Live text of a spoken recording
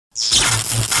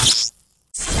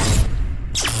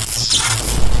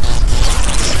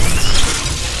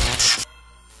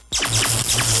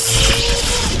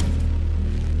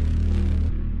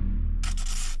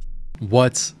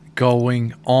What's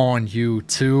going on,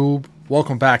 YouTube?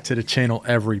 Welcome back to the channel,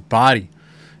 everybody.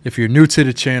 If you're new to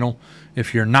the channel,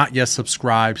 if you're not yet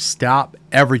subscribed, stop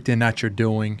everything that you're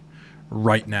doing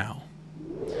right now.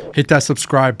 Hit that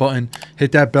subscribe button,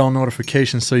 hit that bell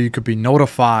notification so you could be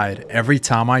notified every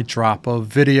time I drop a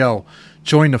video.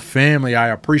 Join the family, I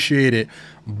appreciate it.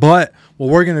 But what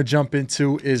we're going to jump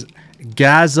into is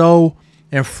GAZO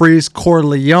and Freeze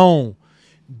Corleone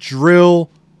drill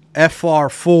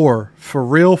FR4. For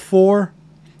real 4?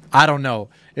 I don't know.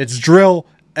 It's drill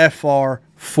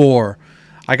FR4.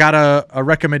 I got a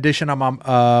recommendation on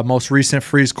my most recent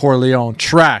Freeze Corleone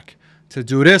track to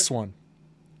do this one.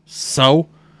 So,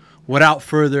 without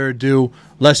further ado,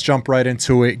 let's jump right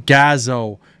into it.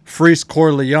 GAZO, Freeze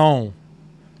Corleone,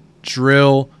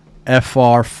 drill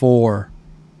FR4.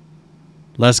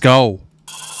 Let's go.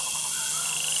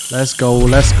 Let's go,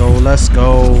 let's go, let's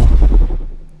go.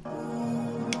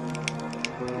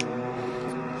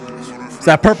 Is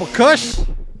that purple kush?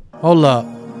 Hold up.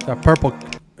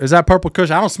 Is that purple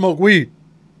kush? I don't smoke weed,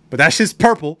 but that shit's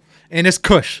purple and it's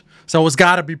kush. So it's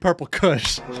gotta be purple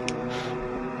kush.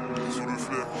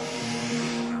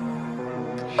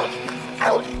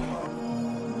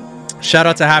 Shout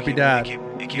out to Happy Dad.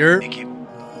 You're...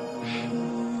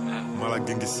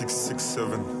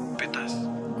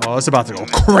 Oh, it's about to go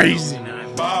crazy.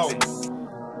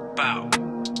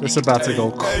 It's about to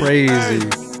go crazy.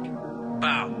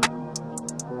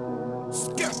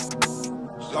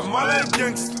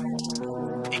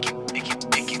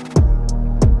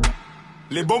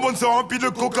 Les bonbons sont remplis de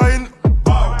cocaïne.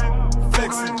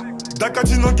 Flexing.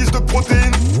 D'acatine en guise de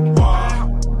protéines.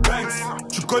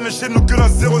 Tu connais chez nous que la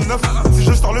 09. Si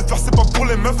je sors le faire, c'est pas pour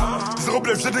les meufs. Zéro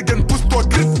bluff, j'ai des gains, pousse-toi,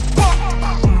 glisse.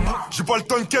 J'ai pas le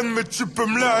temps de ken, mais tu peux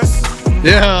me laisser.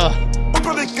 Yeah. On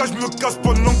perd des cas, je me casse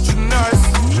pendant que tu naisses.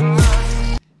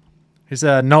 He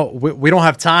said, no, we don't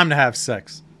have time to have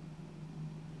sex.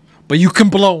 But you can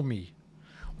blow me.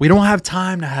 We don't have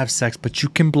time to have sex, but you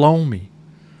can blow me.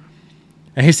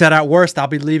 And he said, at worst, I'll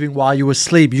be leaving while you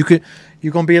asleep.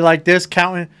 You're gonna be like this,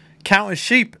 counting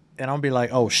sheep, and I'll be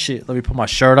like, oh shit, let me put my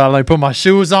shirt on, let me put my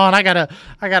shoes on. I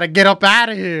gotta get up out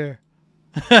of here.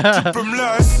 Tu peux me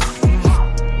laisser.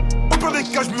 On perd des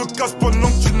cas, je me casse pendant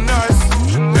que tu naisses.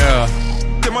 Yeah.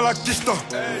 T'es mal à kista,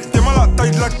 t'es mal à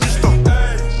taille de la kista.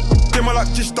 T'es mal à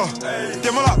kista,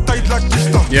 t'es mal à taille de la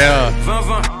kista. Yeah.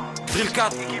 20-20. Drill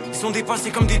 4, ils sont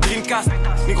dépassés comme des Dreamcast.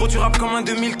 Négro, tu rappes comme un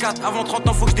 2004. Avant 30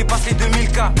 ans, faut que je dépasse les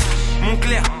 2000K.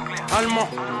 Montclair, allemand,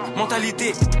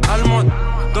 mentalité allemande.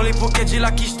 Dans les pockets, j'ai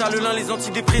la quiche, t'as le lin, les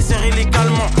antidépresseurs et les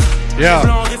calmants. Yeah.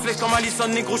 Blanc, réflexe comme Allison.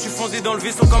 Négro, je suis foncé dans le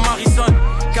vaisseau comme Harrison.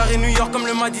 Carré New York comme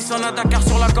le Madison. À Dakar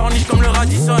sur la corniche comme le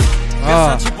Radisson.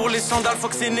 Versace pour les sandales, faut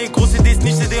que c'est négro, c'est des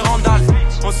snitch, c'est des randales.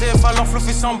 On CF alors flow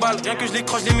fait 100 balles. Rien que je les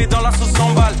croche, je les mets dans la sauce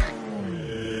 100 balles.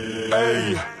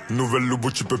 Hey, nouvelle lobo,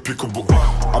 tu peux piquer au bout.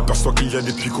 Aperçois qu'il y a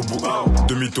des pics au bout.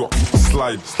 Demi-tour,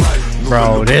 slide.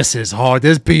 Bro, this is hard.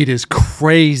 This beat is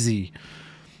crazy.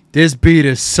 This beat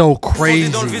is so crazy.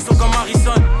 Wait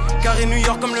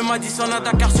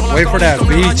for that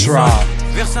beat drop.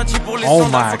 Oh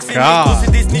my god.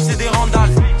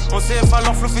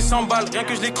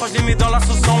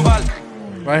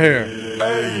 Right here.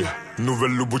 Hey,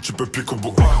 nouvelle lobo, tu peux piquer au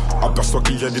bout. Aperçois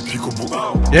qu'il y a des pics au bout.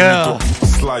 Yeah.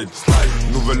 Slide.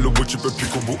 Nouvelle lobo, tu peux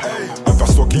piquer au bout.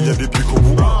 Aperçois qu'il y a des pics au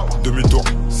bout. Demi-tour,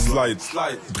 slide.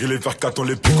 Driller vers 4, on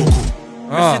les pique au cou.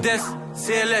 Mercedes,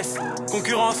 CLS,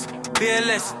 concurrence,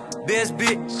 PLS, BSB,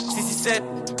 667,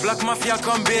 Black Mafia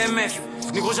comme BMF.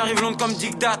 Négro, j'arrive long comme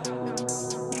Dictat.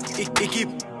 Équipe,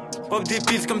 pop des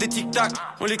pills comme des tic-tac.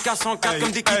 On les casse en 4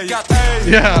 comme des Kit-Kat.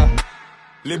 Yeah.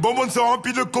 Les bonbons sont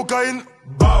remplis de cocaïne.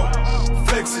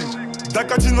 Flexing.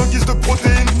 D'acatine en guise de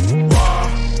protéines.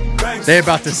 They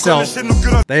about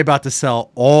to sell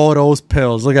all those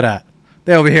pills. Look at that.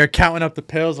 They over here counting up the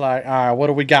pills like, all right, what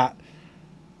do we got?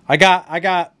 I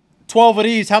got 12 of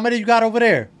these. How many you got over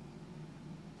there?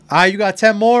 All right, you got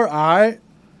 10 more. All right.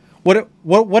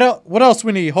 What else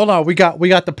we need? Hold on. We got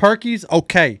the perkies.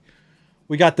 Okay.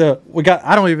 We got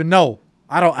I don't even know.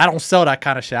 I don't sell that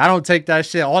kind of shit. I don't take that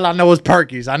shit. All I know is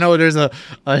perkies. I know there's a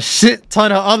shit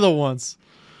ton of other ones.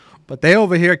 But they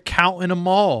over here counting them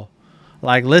all.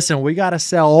 Like, listen, we gotta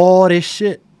sell all this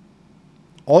shit.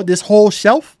 All this whole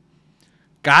shelf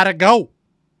gotta go.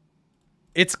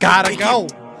 It's gotta go.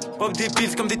 Pop des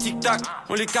pills comme des tic-tac.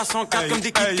 On les casse en 4 comme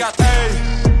des Kit-Kat.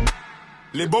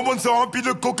 Les bonbons sont remplis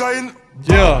de cocaïne.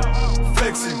 Yeah.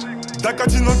 Flexing.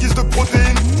 D'acatine en guise de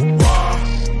protéines.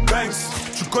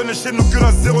 connais chez nous que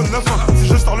la 09 hein. Si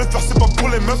je sors le faire c'est pas pour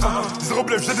les meufs hein. Zéro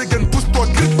blef, j'ai des gaines, pousse-toi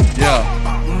glisse. Yeah.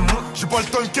 J'ai pas le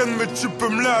Tonken mais tu peux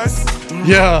me laisser.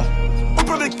 Yeah. Au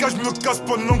pire des cas je me casse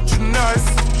pendant que tu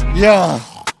naisses. Yeah.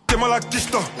 T'es mal à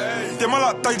quicheta, t'es mal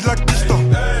à taille de la quicheta.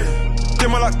 T'es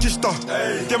mal à quicheta,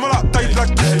 t'es mal à taille de la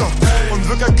quicheta. On ne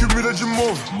veut qu'accumuler du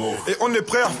mauve et on est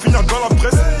prêt à finir dans la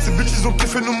presse. Ces bitches ils ont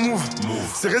kiffé nos moves.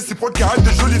 C'est réciproque, arrête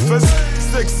des jolies fesses.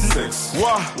 Sexy,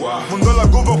 wouah. Monte dans la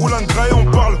go, va rouler un gras et on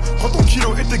parle. Prends ton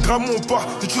kilo et tes grammes on part.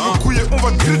 Si tu veux couiller on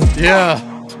va te griller. Yeah.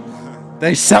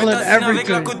 They selling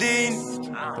everything.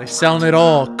 They selling it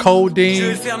all. Je vais Codeine.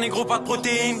 le faire négro, pas de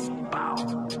protéines.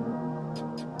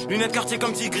 Lunettes quartier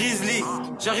comme petit Grizzly.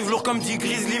 J'arrive lourd comme dit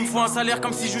Grizzly. Me faut un salaire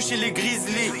comme si je joue chez les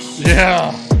Grizzly.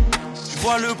 Yeah. Je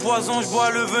bois le poison, je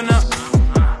bois le venin.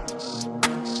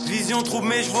 Vision trouble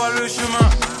mais je vois le chemin.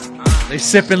 They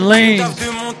sipping lean. Taf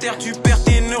de mon terre, tu perds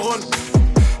tes neurones.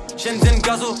 Shenzhen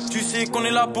Gazo, tu sais qu'on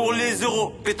est là pour les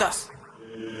euros. Pétasse.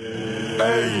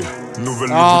 Hey,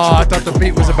 nouvelle Oh, I thought the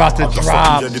beat was about to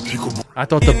drop. I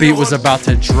thought the beat was about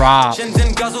to drop.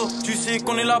 Shenzhen Gazo, tu sais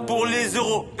qu'on est là pour les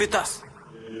euros. Pétasse.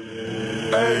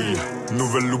 Hey,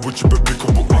 nouvelle lobo, tu peux plus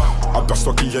combo.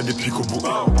 Aperçois qu'il y a des pics au bout.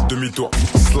 Demi-tour,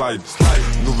 slide.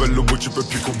 Nouvelle lobo, tu peux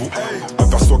plus combo.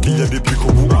 Aperçois qu'il y a des pics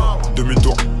au bout.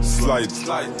 Demi-tour, slide.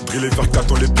 Driller vers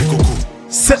 4 on les pics au cou.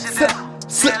 Sit.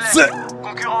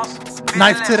 Concurrence.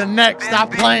 Knife to the neck,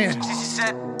 stop playing.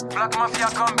 667, Black Mafia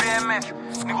comme BMF.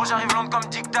 Négro, j'arrive lente comme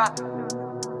dictat.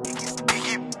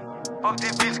 Équipe, pop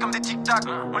des bills comme des tic-tac.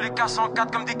 On les casse en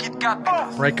 4 comme des Kit Kat.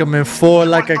 Break them in four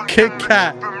like a Kit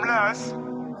Kat.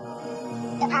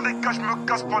 Au pire des cas, je me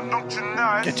casse pendant que tu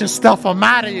naisses. Get your stuff, I'm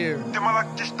out of here. T'es mal à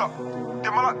quicheta, t'es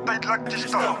mal à taille de la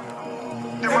quicheta.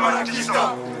 T'es mal à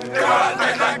quicheta, t'es mal à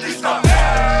taille de la quicheta.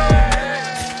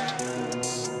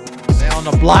 They on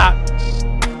the block.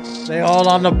 They all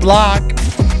on the block.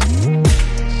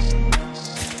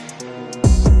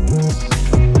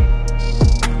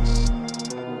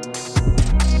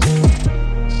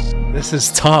 This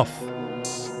is tough.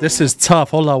 This is tough.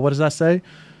 Hold on, what does that say?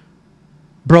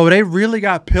 Bro, they really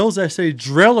got pills that say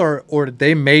drill or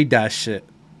they made that shit.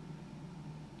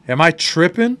 Am I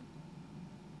tripping?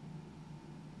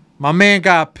 My man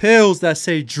got pills that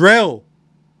say drill.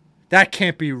 That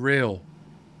can't be real.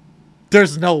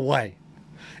 There's no way.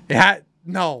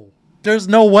 No. There's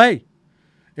no way.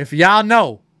 If y'all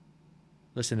know.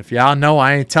 Listen, if y'all know,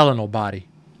 I ain't telling nobody.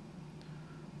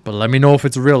 But let me know if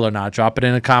it's real or not. Drop it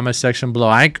in the comment section below.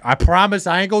 I promise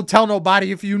I ain't gonna tell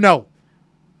nobody if you know.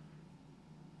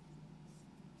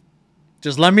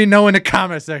 Just let me know in the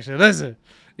comment section. Listen,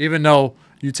 even though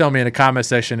you tell me in the comment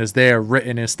section it's there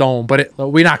written in stone, but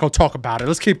we're not going to talk about it.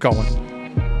 Let's keep going.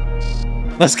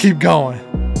 Let's keep going.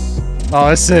 Oh,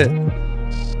 that's it.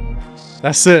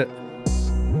 That's it.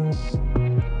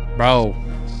 Bro.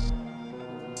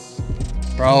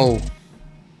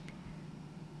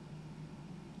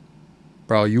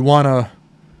 Bro, you want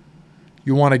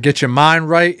to get your mind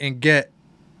right and get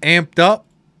amped up?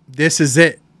 This is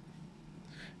it.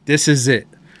 This is it.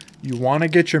 You want to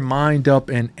get your mind up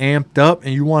and amped up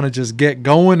and you want to just get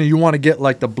going and you want to get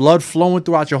like the blood flowing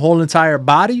throughout your whole entire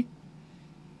body?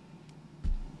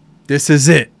 This is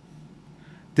it.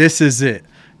 This is it.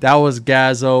 That was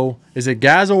GAZO. Is it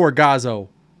GAZO or GAZO?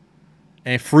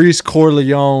 And Freeze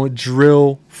Corleone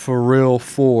Drill For Real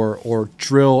 4 or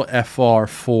Drill FR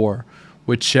 4,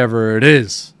 whichever it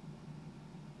is.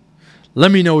 Let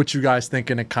me know what you guys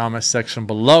think in the comment section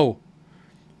below.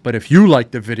 But if you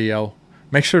like the video,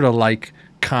 make sure to like,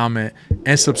 comment,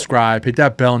 and subscribe. Hit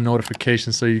that bell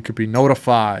notification so you could be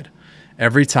notified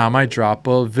every time I drop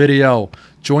a video.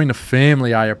 Join the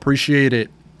family. I appreciate it.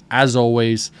 As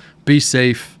always, be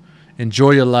safe.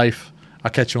 Enjoy your life. I'll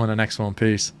catch you on the next one.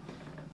 Peace.